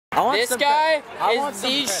This guy is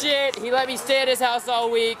the shit. He let me stay at his house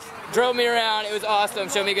all week, drove me around. It was awesome.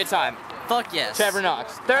 Showed me a good time. Fuck yes. Trevor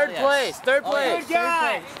Knox. Third place. Third place. Good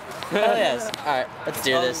guy. Hell yes. All right, let's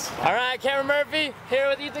do this. All right, Cameron Murphy here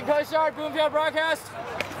with Ethan Cochard, Boomfield Broadcast.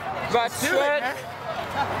 About to do it.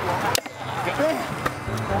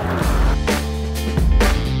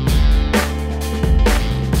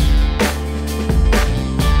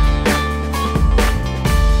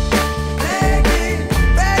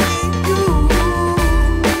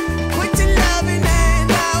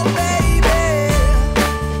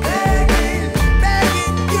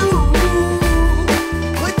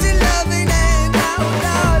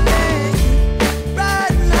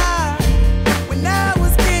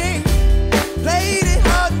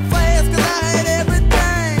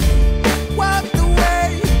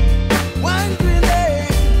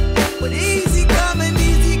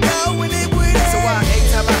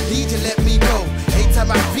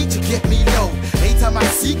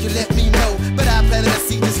 You let me know, but I better than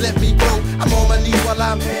see, just let me go. I'm on my knees while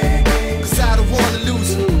I'm cause I don't wanna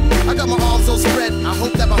lose. I got my arms all spread, I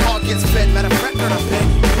hope that my heart gets fed. Matter of fact, I'm begging.